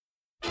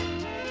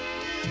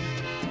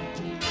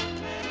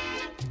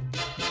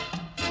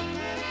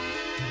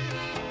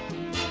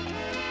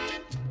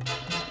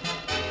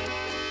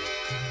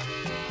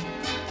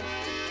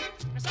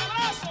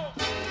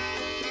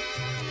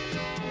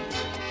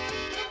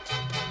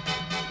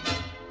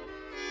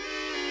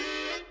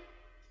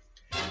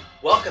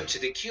Welcome to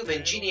the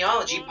Cuban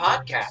Genealogy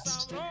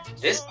Podcast.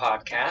 This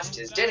podcast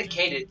is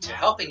dedicated to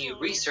helping you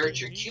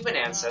research your Cuban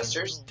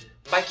ancestors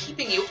by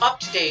keeping you up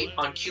to date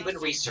on Cuban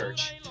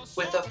research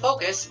with a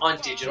focus on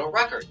digital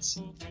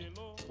records.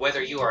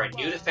 Whether you are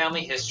new to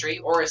family history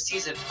or a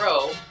seasoned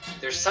pro,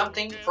 there's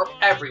something for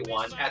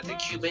everyone at the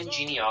Cuban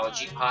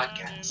Genealogy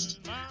Podcast.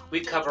 We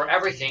cover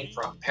everything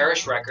from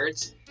parish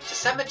records to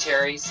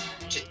cemeteries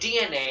to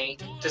DNA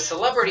to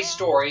celebrity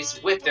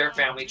stories with their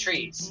family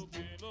trees.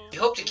 We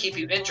hope to keep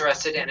you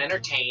interested and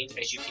entertained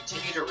as you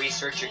continue to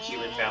research your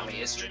Cuban family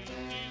history.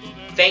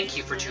 Thank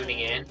you for tuning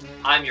in.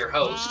 I'm your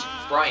host,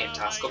 Brian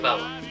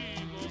Toscobello.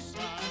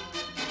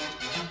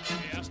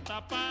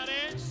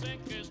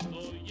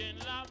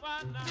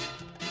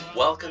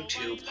 Welcome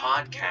to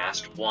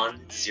Podcast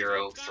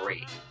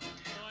 103.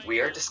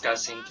 We are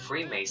discussing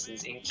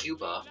Freemasons in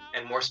Cuba,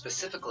 and more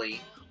specifically,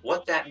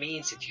 what that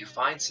means if you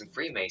find some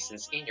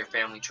Freemasons in your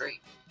family tree.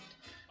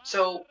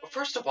 So,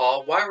 first of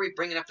all, why are we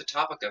bringing up the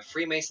topic of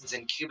Freemasons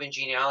in Cuban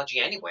genealogy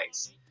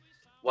anyways?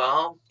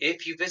 Well,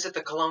 if you visit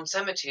the Colón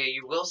Cemetery,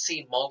 you will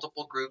see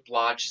multiple group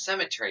lodge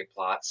cemetery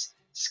plots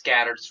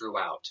scattered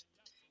throughout.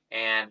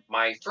 And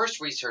my first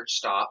research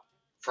stop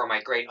for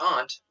my great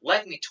aunt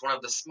led me to one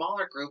of the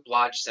smaller group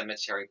lodge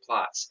cemetery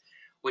plots,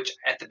 which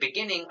at the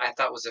beginning I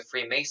thought was a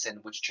Freemason,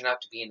 which turned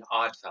out to be an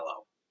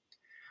Oddfellow.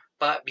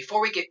 But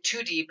before we get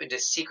too deep into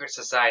secret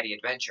society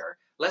adventure,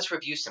 let's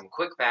review some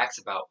quick facts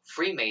about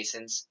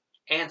Freemasons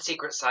and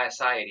secret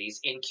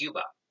societies in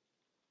Cuba,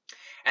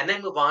 and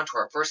then move on to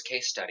our first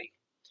case study.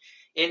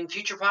 In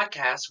future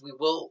podcasts, we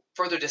will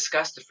further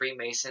discuss the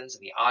Freemasons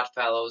and the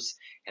Oddfellows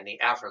and the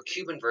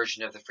Afro-Cuban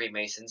version of the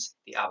Freemasons,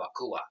 the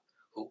Abacua,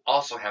 who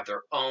also have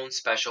their own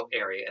special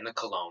area in the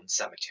Colón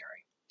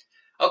Cemetery.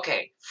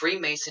 Okay,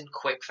 Freemason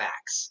quick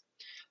facts.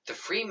 The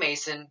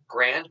Freemason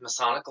Grand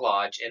Masonic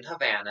Lodge in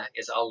Havana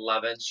is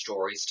 11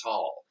 stories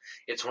tall.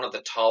 It's one of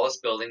the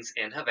tallest buildings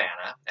in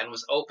Havana and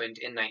was opened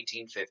in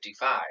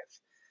 1955,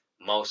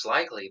 most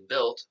likely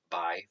built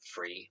by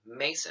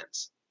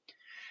Freemasons.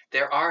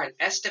 There are an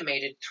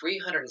estimated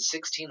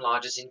 316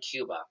 lodges in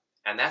Cuba,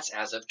 and that's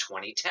as of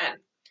 2010,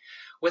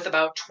 with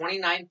about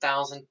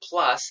 29,000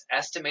 plus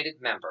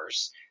estimated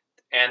members,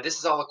 and this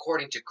is all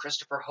according to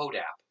Christopher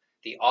Hodap,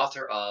 the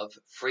author of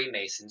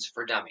Freemasons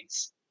for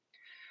Dummies.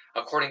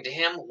 According to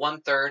him,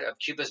 1/3 of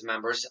Cuba's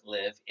members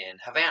live in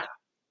Havana.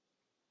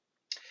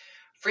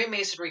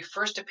 Freemasonry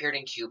first appeared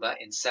in Cuba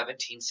in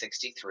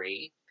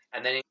 1763,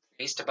 and then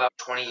increased about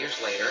 20 years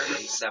later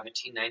in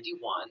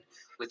 1791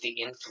 with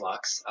the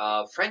influx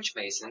of French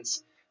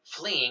Masons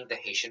fleeing the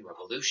Haitian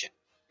Revolution.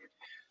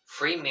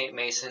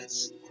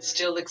 Freemasons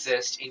still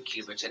exist in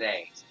Cuba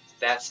today.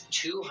 That's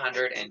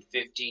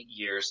 250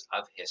 years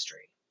of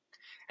history.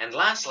 And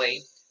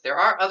lastly, there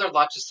are other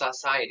lodge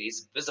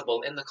societies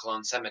visible in the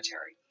Colón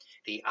Cemetery.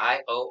 The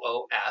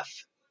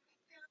IOOF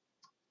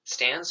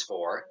stands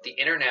for the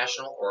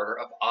International Order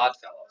of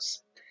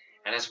Oddfellows.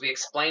 And as we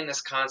explain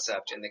this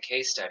concept in the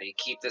case study,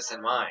 keep this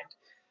in mind,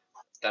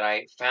 that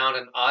I found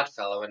an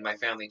Oddfellow in my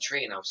family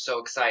tree and I was so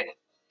excited.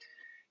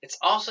 It's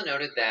also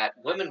noted that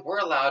women were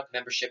allowed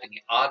membership in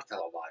the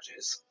Oddfellow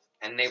lodges,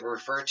 and they were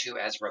referred to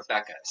as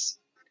Rebeccas,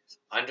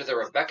 under the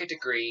Rebecca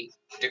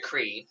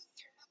decree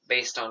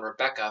based on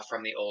Rebecca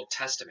from the Old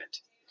Testament.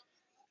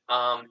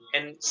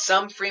 And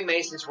some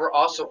Freemasons were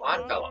also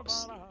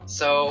Oddfellows.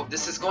 So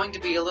this is going to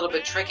be a little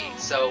bit tricky.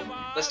 So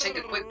let's take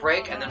a quick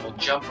break and then we'll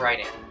jump right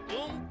in.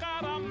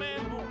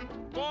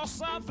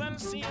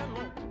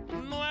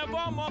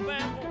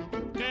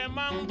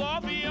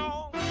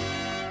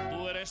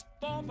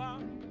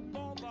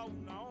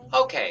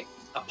 Okay,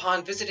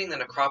 upon visiting the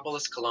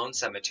Necropolis Colón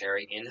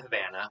Cemetery in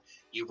Havana,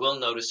 you will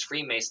notice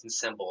Freemason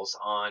symbols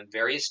on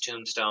various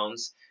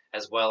tombstones,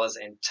 as well as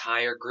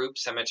entire group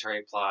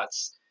cemetery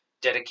plots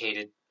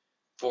dedicated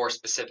for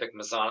specific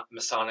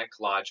Masonic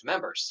Lodge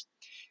members.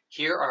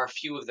 Here are a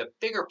few of the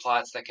bigger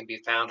plots that can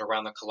be found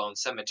around the Colón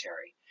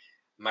Cemetery: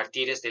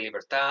 Martires de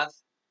Libertad,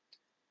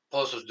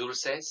 Pozos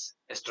Dulces,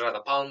 Estrada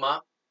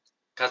Palma,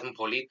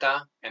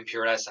 Cosmopolita, and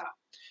Pureza.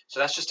 So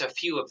that's just a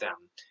few of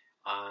them.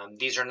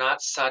 These are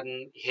not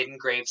sudden hidden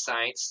grave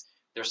sites.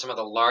 They're some of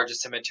the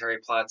largest cemetery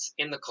plots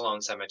in the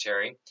Colón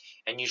Cemetery,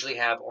 and usually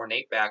have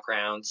ornate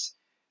backgrounds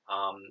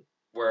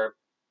where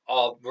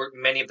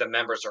many of the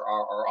members are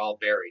all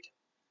buried.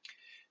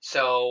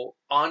 So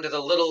on to the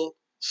little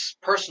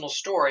personal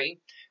story.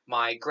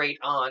 My great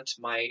aunt,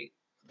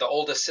 the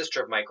oldest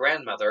sister of my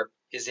grandmother,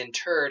 is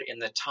interred in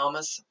the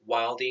Thomas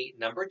Wildey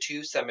No.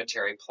 2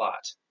 cemetery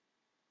plot.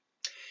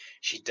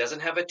 She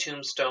doesn't have a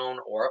tombstone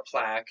or a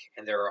plaque,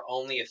 and there are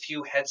only a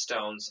few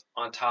headstones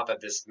on top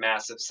of this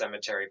massive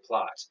cemetery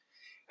plot.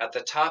 At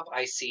the top,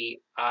 I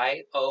see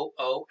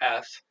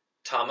IOOF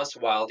Thomas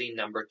Wildey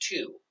No.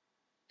 2.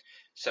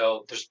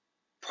 So there's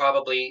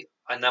probably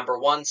a number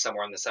 1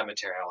 somewhere in the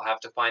cemetery. I'll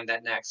have to find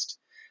that next.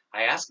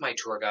 I asked my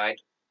tour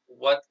guide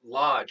what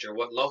lodge or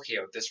what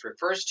logio this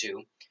refers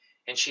to,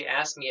 and she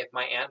asked me if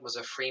my aunt was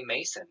a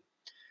Freemason.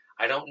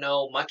 I don't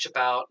know much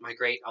about my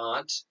great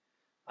aunt.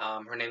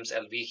 Her name's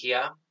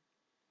Elvigia,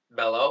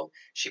 Bello.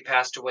 She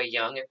passed away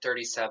young at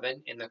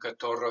 37 in the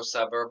Cotorro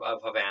suburb of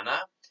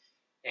Havana,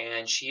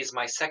 and she is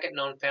my second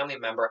known family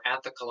member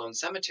at the Colon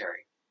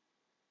Cemetery.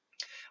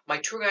 My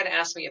tour guide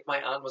asked me if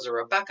my aunt was a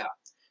Rebecca,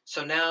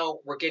 so now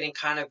we're getting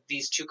kind of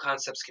these two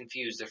concepts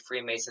confused, the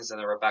Freemasons and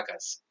the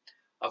Rebeccas.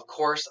 Of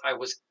course, I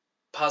was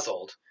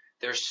puzzled.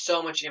 There's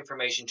so much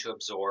information to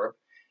absorb.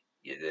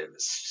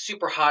 It's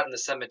super hot in the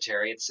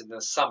cemetery, it's in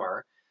the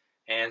summer,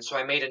 and so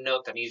I made a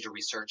note that I needed to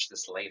research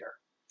this later.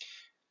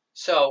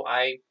 So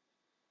I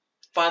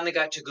finally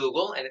got to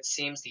Google, and it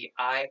seems the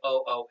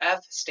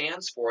IOOF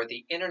stands for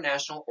the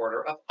International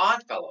Order of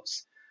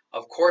Oddfellows.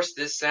 Of course,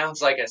 this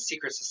sounds like a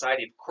secret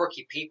society of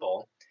quirky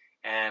people,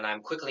 and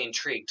I'm quickly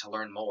intrigued to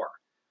learn more.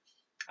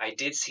 I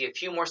did see a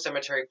few more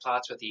cemetery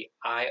plots with the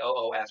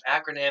IOOF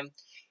acronym,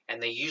 and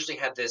they usually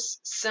have this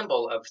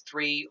symbol of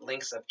 3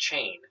 links of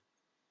chain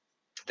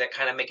that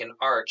kind of make an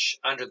arch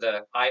under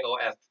the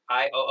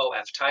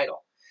IOOF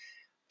title.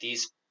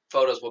 These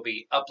photos will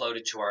be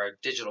uploaded to our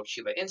Digital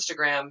Cuba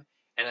Instagram,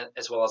 and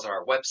as well as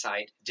our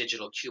website,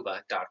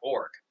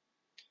 digitalcuba.org.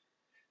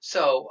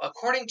 So,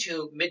 according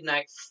to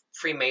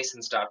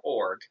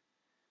midnightfreemasons.org,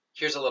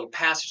 here's a little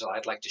passage that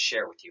I'd like to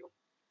share with you.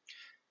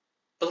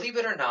 Believe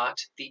it or not,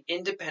 the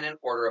Independent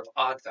Order of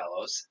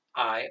Oddfellows,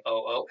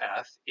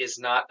 IOOF, is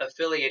not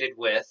affiliated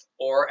with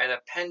or an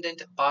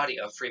appendant body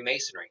of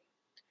Freemasonry.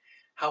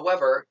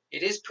 However,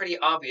 it is pretty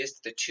obvious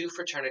that the two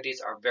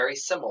fraternities are very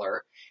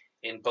similar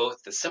in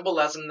both the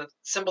symbolism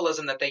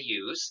that they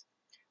use,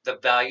 the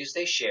values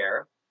they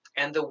share,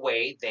 and the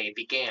way they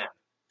began.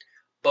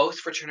 Both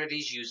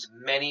fraternities use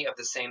many of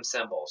the same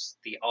symbols.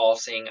 The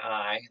all-seeing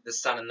eye, the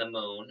sun and the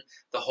moon,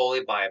 the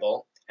Holy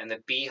Bible, and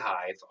the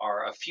beehive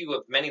are a few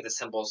of many of the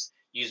symbols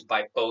used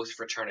by both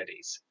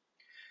fraternities.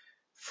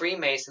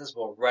 Freemasons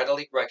will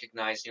readily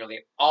recognize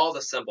nearly all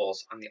the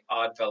symbols on the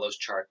Oddfellows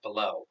chart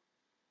below.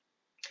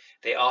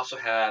 They also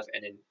have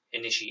an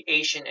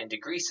initiation and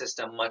degree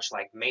system much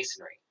like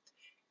Masonry,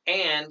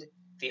 and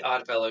the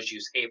Oddfellows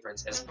use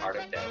aprons as part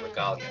of their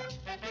regalia.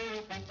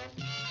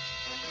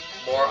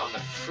 More on the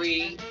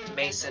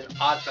Freemason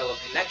Oddfellow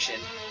connection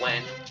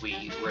when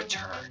we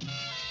return.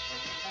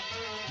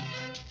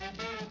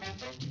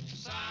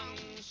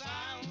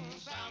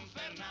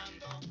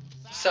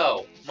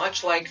 So,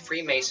 much like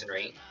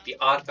Freemasonry, the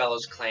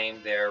Oddfellows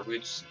claim their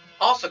roots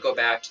also go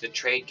back to the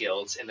trade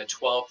guilds in the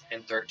 12th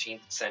and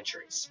 13th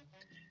centuries.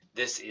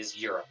 This is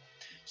Europe.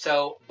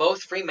 So,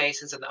 both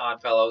Freemasons and the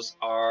Oddfellows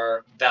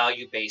are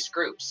value-based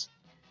groups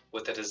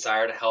with a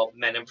desire to help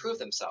men improve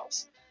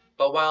themselves.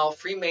 But while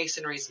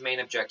Freemasonry's main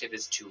objective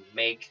is to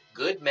make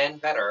good men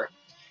better,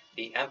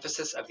 the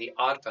emphasis of the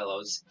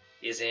Oddfellows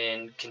is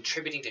in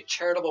contributing to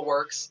charitable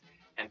works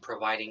and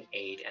providing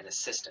aid and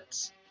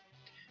assistance.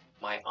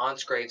 My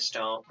aunt's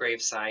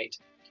gravesite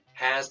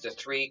has the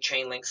 3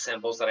 chain link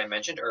symbols that I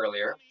mentioned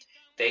earlier.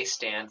 They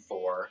stand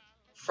for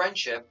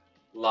friendship,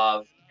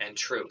 love, and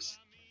truth.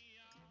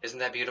 Isn't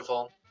that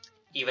beautiful?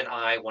 Even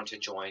I want to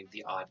join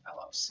the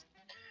Oddfellows.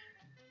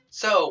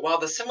 So, while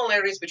the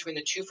similarities between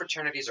the two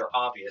fraternities are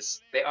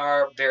obvious, they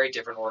are very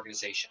different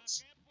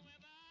organizations.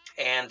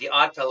 And the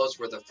Oddfellows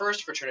were the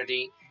first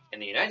fraternity in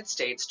the United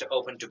States to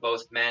open to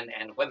both men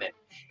and women,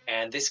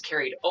 and this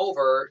carried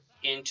over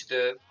into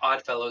the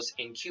Oddfellows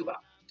in Cuba.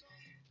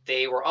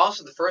 They were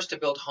also the first to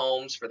build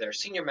homes for their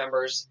senior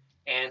members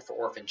and for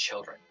orphan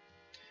children.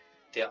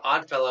 The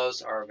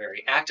Oddfellows are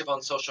very active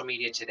on social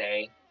media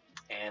today,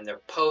 and their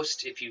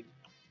posts, if you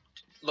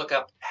look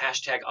up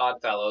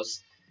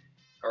 #Oddfellows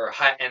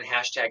and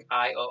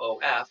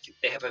 #IOOF,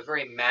 they have a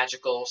very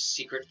magical,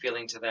 secret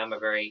feeling to them, a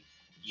very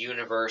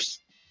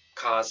universe,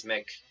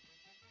 cosmic,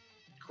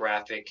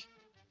 graphic,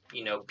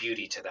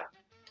 beauty to them.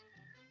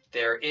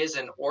 There is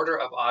an order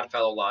of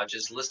Oddfellow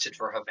lodges listed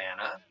for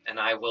Havana, and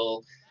I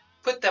will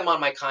put them on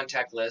my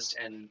contact list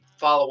and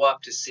follow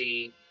up to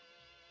see,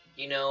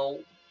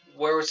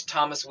 where was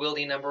Thomas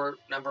Wilde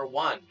number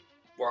 1?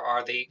 Or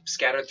are they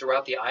scattered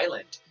throughout the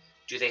island?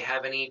 Do they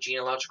have any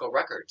genealogical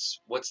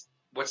records? What's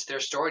their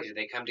story? Did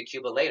they come to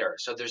Cuba later?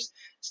 So there's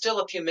still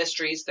a few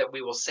mysteries that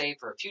we will save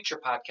for a future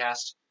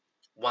podcast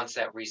once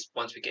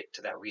we get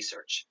to that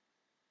research.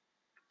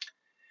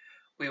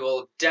 We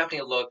will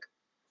definitely look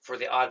for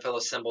the Oddfellow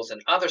symbols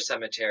in other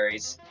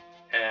cemeteries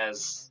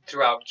as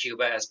throughout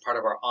Cuba as part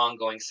of our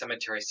ongoing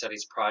cemetery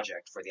studies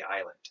project for the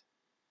island.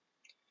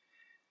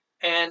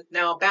 And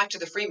now back to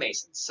the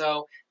Freemasons.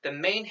 So the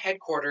main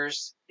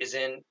headquarters is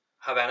in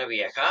Havana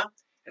Vieja,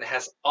 and it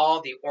has all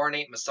the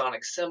ornate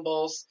Masonic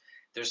symbols.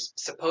 There's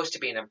supposed to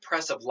be an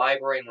impressive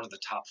library in one of the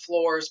top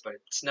floors, but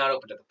it's not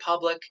open to the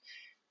public.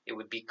 It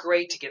would be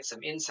great to get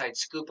some inside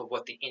scoop of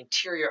what the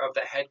interior of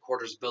the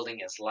headquarters building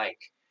is like.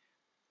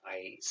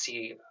 I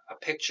see a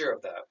picture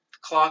of the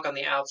clock on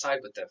the outside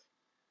with the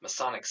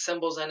Masonic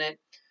symbols in it.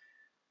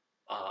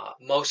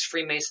 Most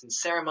Freemason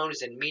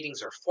ceremonies and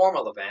meetings are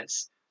formal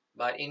events,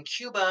 but in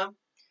Cuba,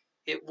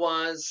 it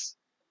was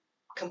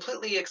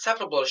completely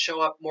acceptable to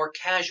show up more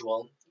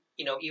casual,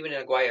 even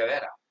in a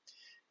Guayabera.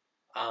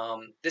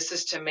 This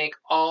is to make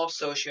all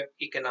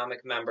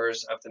socioeconomic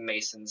members of the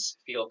Masons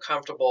feel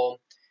comfortable.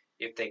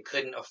 if they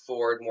couldn't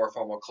afford more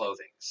formal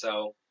clothing.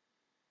 So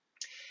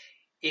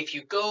if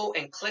you go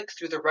and click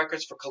through the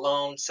records for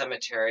Cologne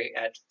Cemetery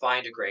at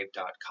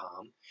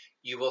findagrave.com,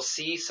 you will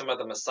see some of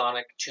the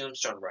Masonic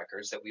tombstone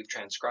records that we've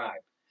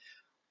transcribed.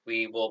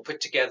 We will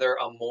put together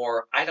a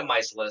more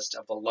itemized list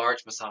of the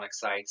large Masonic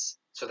sites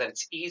so that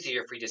it's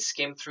easier for you to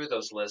skim through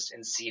those lists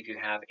and see if you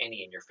have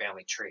any in your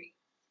family tree.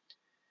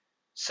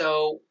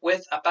 So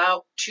with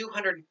about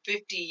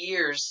 250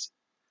 years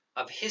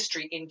of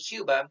history in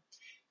Cuba,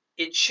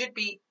 it should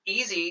be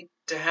easy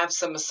to have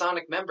some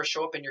Masonic members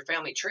show up in your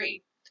family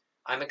tree.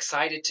 I'm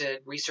excited to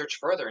research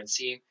further and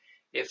see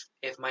if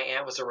my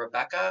aunt was a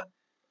Rebecca,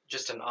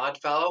 just an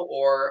Oddfellow,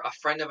 or a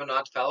friend of an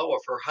Oddfellow, or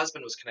if her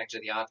husband was connected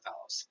to the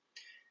Oddfellows.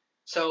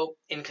 So,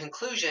 in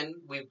conclusion,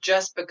 we've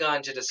just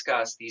begun to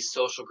discuss these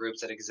social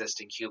groups that exist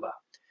in Cuba.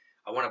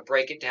 I want to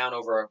break it down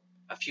over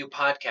a few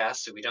podcasts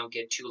so we don't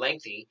get too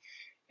lengthy,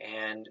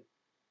 and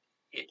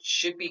it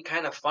should be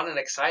kind of fun and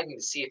exciting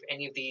to see if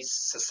any of these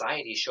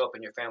societies show up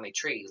in your family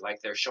tree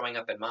like they're showing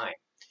up in mine.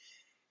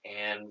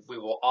 And we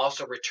will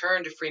also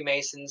return to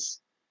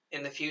Freemasons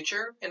in the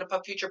future, in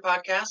a future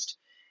podcast,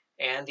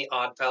 and the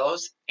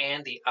Oddfellows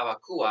and the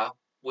Abacua,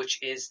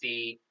 which is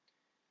the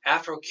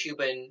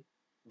Afro-Cuban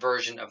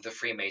version of the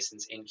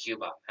Freemasons in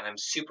Cuba. And I'm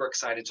super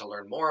excited to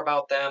learn more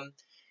about them,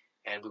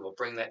 and we will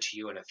bring that to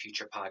you in a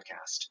future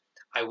podcast.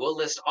 I will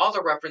list all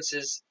the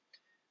references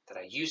that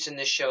I used in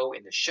this show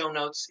in the show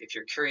notes if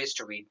you're curious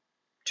to read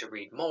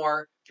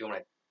more, if you want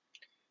to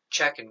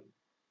check and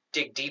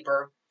dig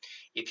deeper.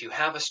 If you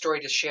have a story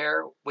to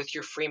share with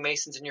your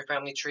Freemasons in your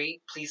family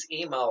tree, please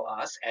email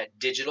us at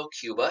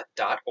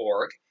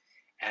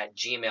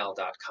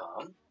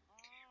digitalcuba.org@gmail.com.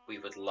 We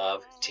would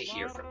love to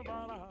hear from you.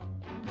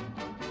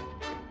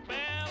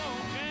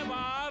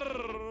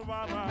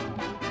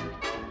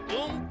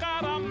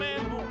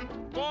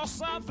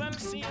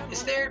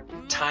 Is there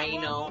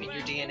Taino in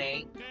your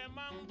DNA?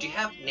 Do you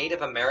have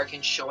Native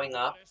Americans showing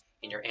up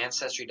in your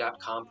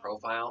Ancestry.com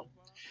profile?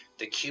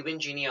 The Cuban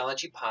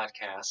Genealogy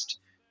Podcast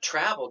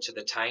traveled to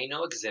the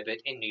Taino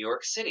exhibit in New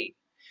York City.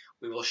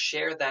 We will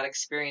share that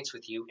experience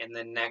with you in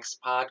the next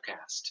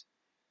podcast.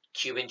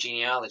 Cuban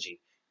Genealogy,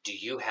 do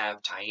you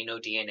have Taino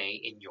DNA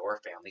in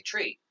your family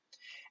tree?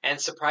 And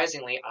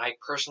surprisingly, I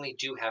personally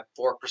do have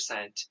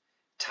 4%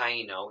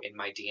 Taino in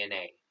my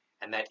DNA,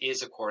 and that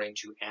is according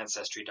to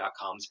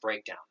Ancestry.com's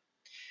breakdown.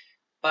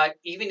 But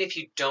even if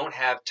you don't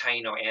have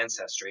Taino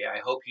ancestry, I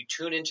hope you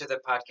tune into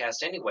the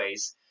podcast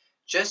anyways,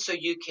 just so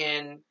you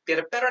can get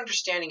a better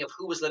understanding of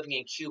who was living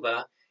in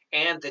Cuba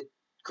and the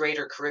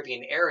greater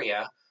Caribbean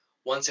area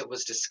once it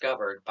was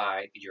discovered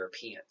by the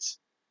Europeans.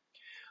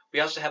 We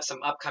also have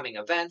some upcoming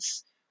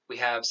events. We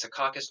have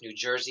Secaucus, New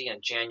Jersey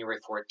on January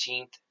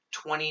 14th,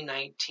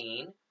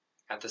 2019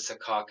 at the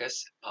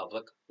Secaucus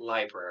Public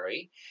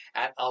Library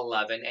at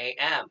 11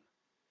 a.m.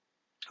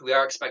 We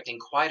are expecting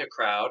quite a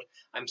crowd.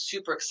 I'm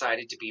super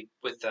excited to be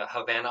with the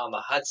Havana on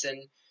the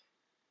Hudson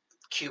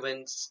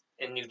Cubans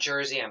in New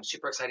Jersey. I'm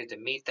super excited to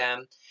meet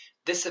them.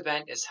 This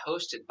event is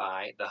hosted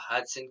by the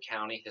Hudson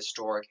County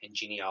Historic and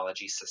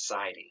Genealogy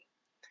Society,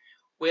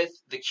 with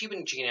the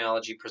Cuban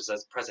Genealogy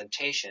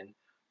presentation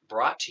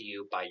brought to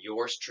you by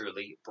yours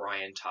truly,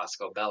 Brian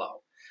Tosco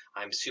Bello.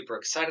 I'm super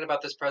excited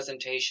about this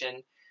presentation.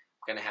 I'm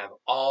going to have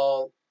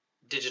all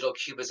Digital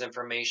Cuba's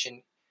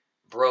information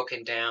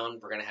broken down.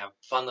 We're going to have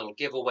fun little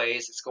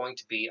giveaways. It's going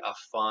to be a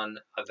fun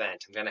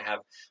event. I'm going to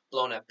have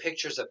blown up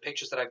pictures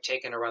that I've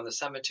taken around the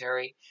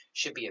cemetery.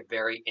 Should be a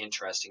very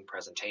interesting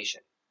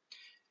presentation.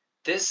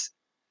 The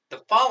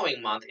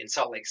following month in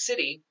Salt Lake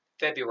City,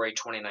 February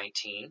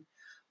 2019,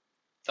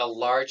 the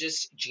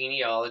largest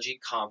genealogy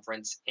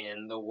conference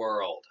in the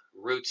world,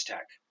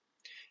 RootsTech.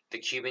 The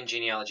Cuban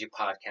Genealogy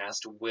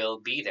Podcast will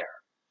be there.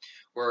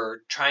 We're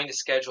trying to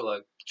schedule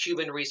a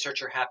Cuban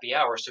researcher happy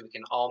hour so we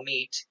can all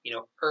meet,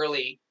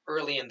 early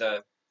in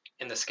the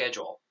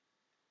schedule,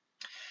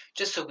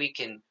 just so we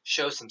can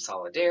show some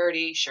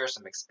solidarity, share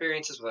some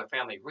experiences with our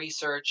family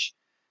research.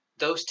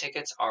 Those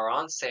tickets are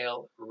on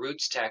sale,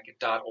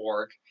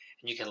 rootstech.org,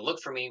 and you can look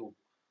for me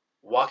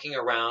walking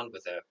around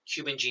with a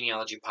Cuban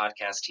Genealogy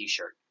Podcast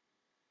t-shirt.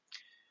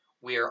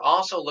 We are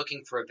also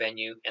looking for a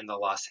venue in the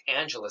Los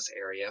Angeles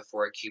area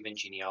for a Cuban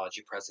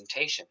genealogy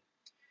presentation.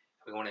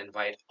 We want to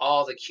invite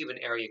all the Cuban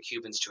area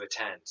Cubans to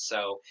attend.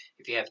 So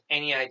if you have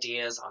any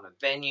ideas on a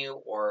venue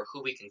or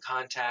who we can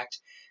contact,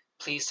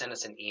 please send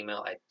us an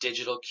email at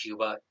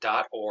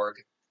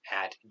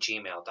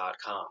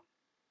digitalcuba.org@gmail.com.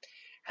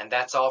 And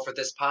that's all for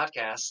this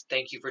podcast.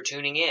 Thank you for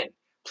tuning in.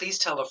 Please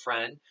tell a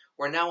friend.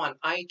 We're now on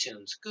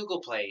iTunes,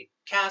 Google Play,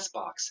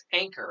 CastBox,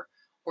 Anchor.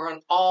 We're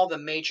on all the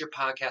major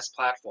podcast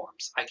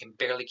platforms. I can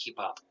barely keep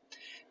up.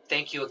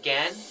 Thank you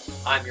again.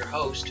 I'm your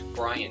host,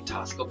 Brian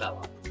Tosco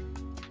Bello.